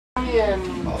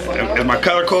Is my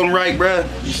color coding right, bruh?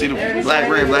 You see the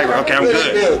black, red, black, red? Okay, I'm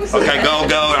good. Okay, go.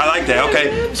 I like that.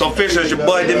 Okay, so Fisher, it's your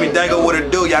boy Demi Daygo. What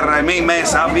it do? Y'all know what I mean, man?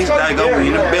 Southeast Daygo, we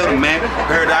in the building, man.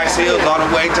 Paradise Hills all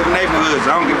the way to the neighborhoods.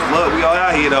 I don't give a fuck. We all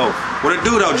out here though. What it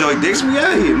do though, Joey Dixon? We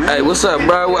out here, man. Hey, what's up,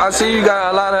 bro? I see you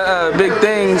got a lot of big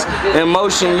things in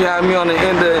motion. You had me on the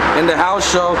in the house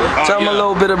show. Tell me a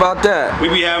little bit about that. We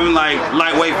be having like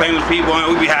lightweight famous people on.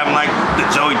 We be having like the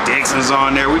Joey Dixons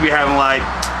on there. We be having like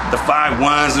the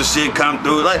 5-1s and shit come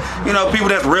through. Like, you know, people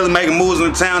that's really making moves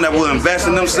in the town that will invest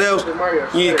in themselves.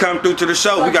 You come through to the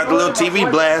show. We got the little TV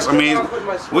blast. I mean,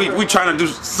 we trying to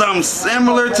do something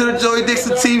similar to the Joey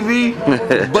Dixon TV,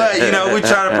 but you know, we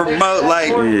trying to promote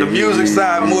like the music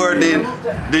side more than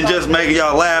just making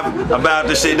y'all laugh about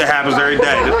the shit that happens every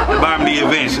day, the bomb the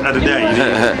events of the day.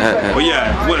 But yeah,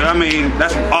 I mean,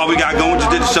 that's all we got going. We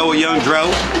just did the show with Young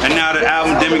Dro, and now the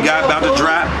album Demi got about to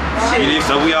drop.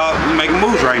 So we making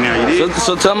moves right now. You did?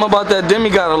 So tell me about that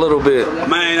Demigod a little bit.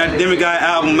 Man, that Demigod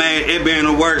album, man, it been in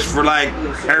the works for like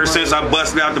ever since I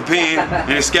busted out the pen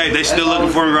and escaped. They still looking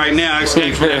for me right now. I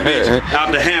escaped from that bitch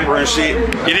out the hamper and shit.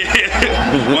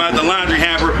 One out the laundry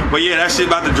hamper. But yeah, that shit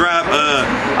about to drop.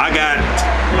 I got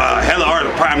hella art.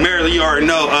 Primarily, you already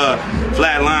know,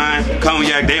 Flatline,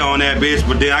 Cognac, they on that bitch.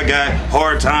 But then I got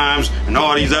Hard Times and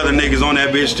all these other niggas on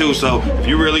that bitch too. So if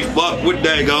you really fuck with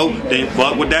Daygo, then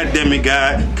fuck with that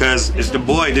Demigod, cause it's the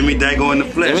boy Demi Daygo in the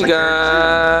flesh.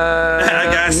 Demigod. I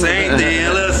got Saint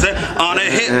Dealers on the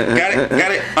hip.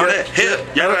 Got it on the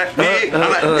hip. Y'all right big on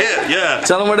the hip. Yeah.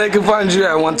 Tell them where they can find you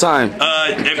at one time.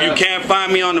 If you can't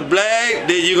find me on the blade,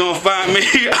 then you gonna find me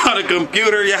on the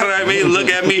computer. You know what I mean? Look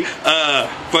at me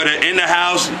for the in the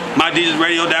house,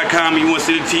 mydjsradio.com. You want to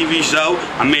see the TV show?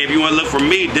 I mean, if you want to look for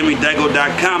me,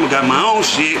 DemiDaygo.com. I got my own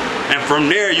shit, and from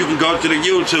there you can go to the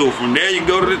YouTube. From there you can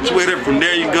go to the Twitter. From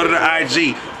there you can go to the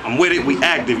IG. I'm with it. We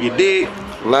active. You dig?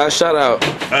 Last shout out.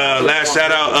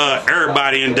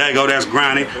 Everybody in Daygo that's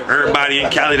grinding. Everybody in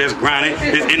Cali that's grinding.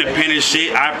 It's independent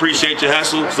shit. I appreciate your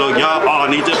hustle, so y'all all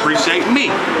need to appreciate me.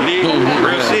 You dig?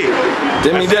 Real shit.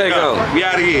 Demi Daygo. We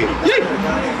out of here.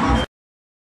 Yeah.